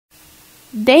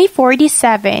Day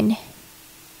 47.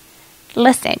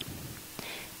 Listen.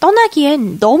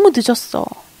 떠나기엔 너무 늦었어.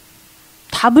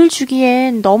 답을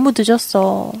주기엔 너무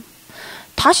늦었어.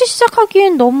 다시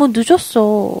시작하기엔 너무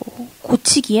늦었어.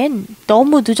 고치기엔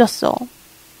너무 늦었어.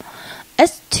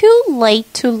 It's too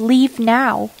late to leave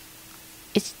now.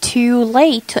 It's too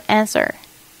late to answer.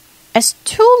 It's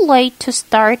too late to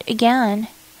start again.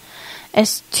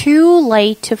 It's too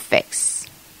late to fix.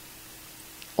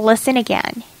 Listen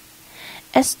again.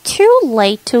 It's too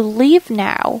late to leave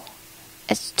now.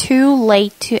 It's too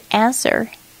late to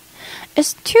answer.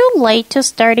 It's too late to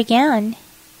start again.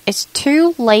 It's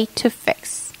too late to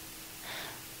fix.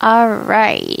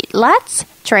 Alright, let's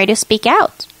try to speak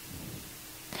out.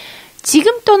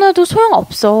 지금 떠나도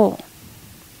소용없어.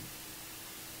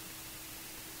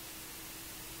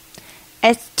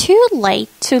 It's too late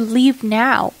to leave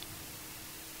now.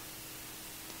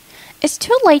 It's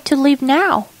too late to leave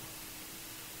now.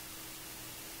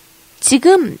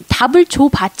 지금 답을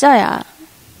줘봤자야.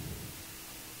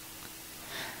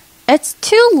 It's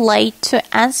too late to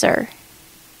answer.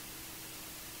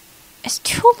 It's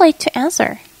too late to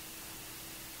answer.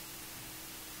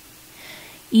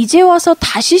 이제 와서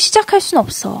다시 시작할 순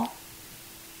없어.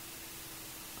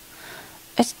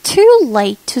 It's too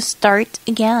late to start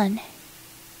again.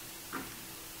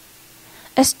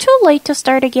 It's too late to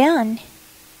start again.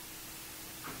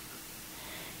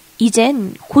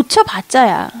 이젠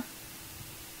고쳐봤자야.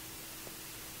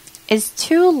 It's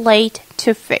too late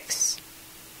to fix.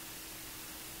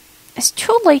 It's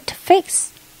too late to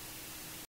fix.